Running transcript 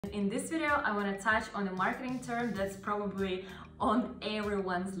In this video, I want to touch on a marketing term that's probably on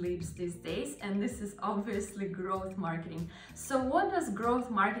everyone's lips these days, and this is obviously growth marketing. So what does growth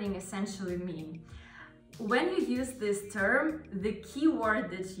marketing essentially mean? When you use this term, the key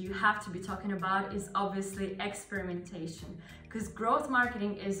word that you have to be talking about is obviously experimentation, because growth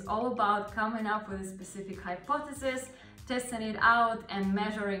marketing is all about coming up with a specific hypothesis, testing it out and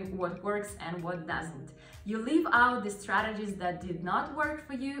measuring what works and what doesn't. You leave out the strategies that did not work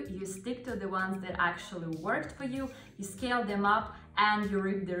for you, you stick to the ones that actually worked for you, you scale them up and you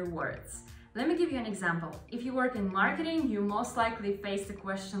reap the rewards. Let me give you an example. If you work in marketing, you most likely face a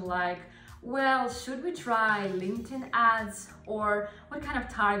question like, well, should we try LinkedIn ads? Or what kind of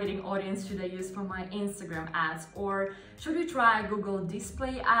targeting audience should I use for my Instagram ads? Or should we try Google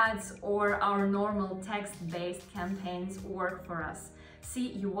display ads, or our normal text-based campaigns work for us? See,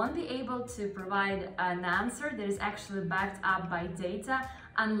 you won't be able to provide an answer that is actually backed up by data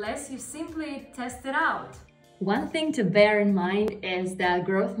unless you simply test it out. One thing to bear in mind is that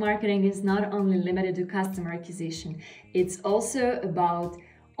growth marketing is not only limited to customer acquisition, it's also about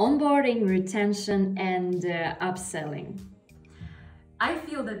onboarding, retention, and upselling. I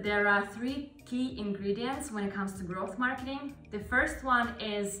feel that there are three key ingredients when it comes to growth marketing. The first one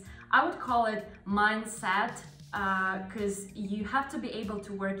is, I would call it mindset, because you have to be able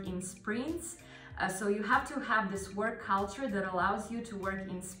to work in sprints. So you have to have this work culture that allows you to work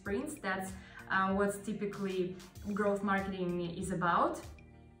in sprints. That's what's typically growth marketing is about.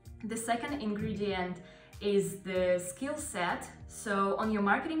 The second ingredient is the skill set. So on your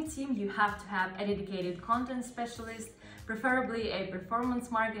marketing team, you have to have a dedicated content specialist, preferably a performance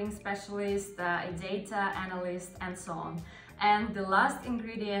marketing specialist, a data analyst, and so on. And the last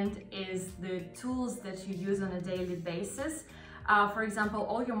ingredient is the tools that you use on a daily basis. For example,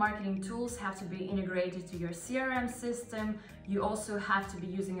 all your marketing tools have to be integrated to your CRM system. You also have to be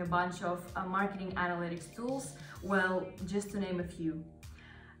using a bunch of marketing analytics tools, well, just to name a few.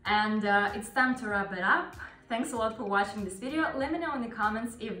 And it's time to wrap it up. Thanks a lot for watching this video. Let me know in the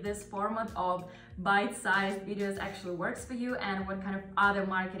comments if this format of bite-sized videos actually works for you and what kind of other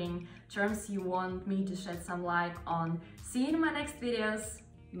marketing terms you want me to shed some light on. See you in my next videos.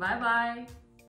 Bye bye.